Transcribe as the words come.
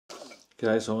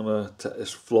Okay, so I'm going to take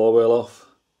this flywheel off.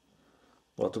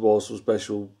 I'll have to buy some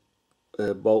special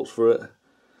bolts for it.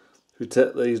 If you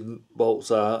take these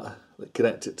bolts out,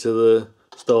 connect it to the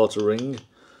starter ring,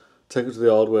 take it to the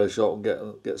hardware shop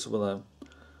and get some of them.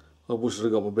 I wish I'd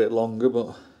have got them a bit longer,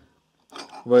 but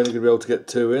I'm only going to be able to get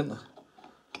 2 in.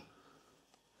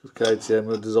 Because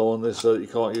KTM have designed this so that you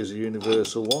can't use a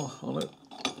universal one on it.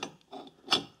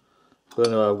 But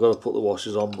anyway, I've got to put the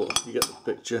washers on, but you get the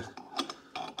picture.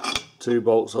 2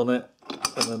 bolts on it,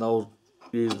 and then I'll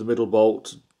use the middle bolt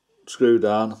to screw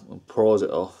down and prise it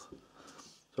off.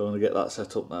 So I'm going to get that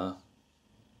set up now.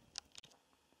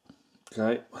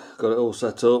 Okay, got it all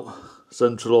set up,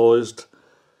 centralised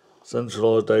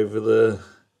over the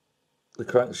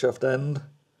crankshaft end.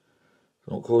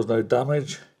 Don't cause no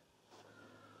damage.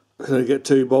 I'm going to get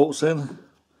 2 bolts in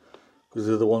because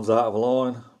they're the ones out of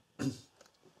line.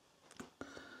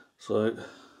 So I'm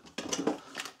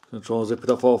going to try and zip it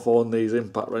off. I'll find these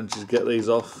impact wrenches, get these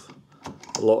off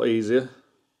a lot easier.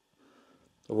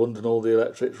 I've undone all the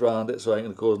electrics around it so it ain't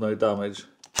going to cause no damage.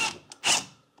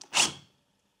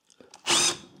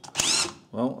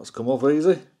 Well, that's come off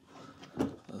easy.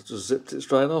 I've just zipped it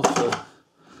straight off. So.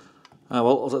 Ah,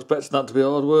 well, I was expecting that to be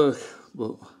hard work,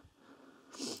 but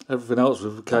everything else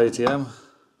with KTM.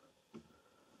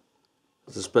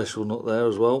 There's a special nut there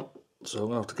as well, so I'm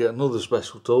going to have to get another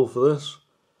special tool for this.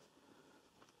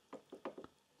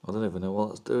 I don't even know what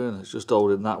that's doing, it's just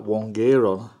holding that one gear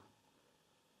on.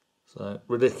 So,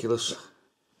 ridiculous.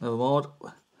 Never mind.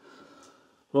 Right,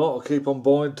 I'll keep on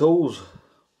buying tools.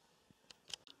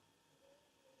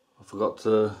 I forgot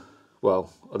to,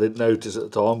 well, I didn't notice at the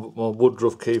time, but my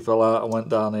woodruff key fell out and went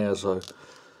down here, so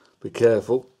be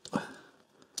careful. You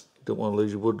don't want to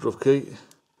lose your woodruff key.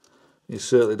 You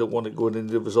certainly don't want it going in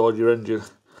the other side of your engine,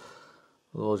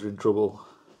 otherwise you're in trouble.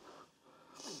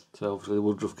 So obviously the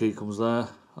woodruff key comes there,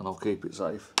 and I'll keep it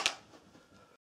safe.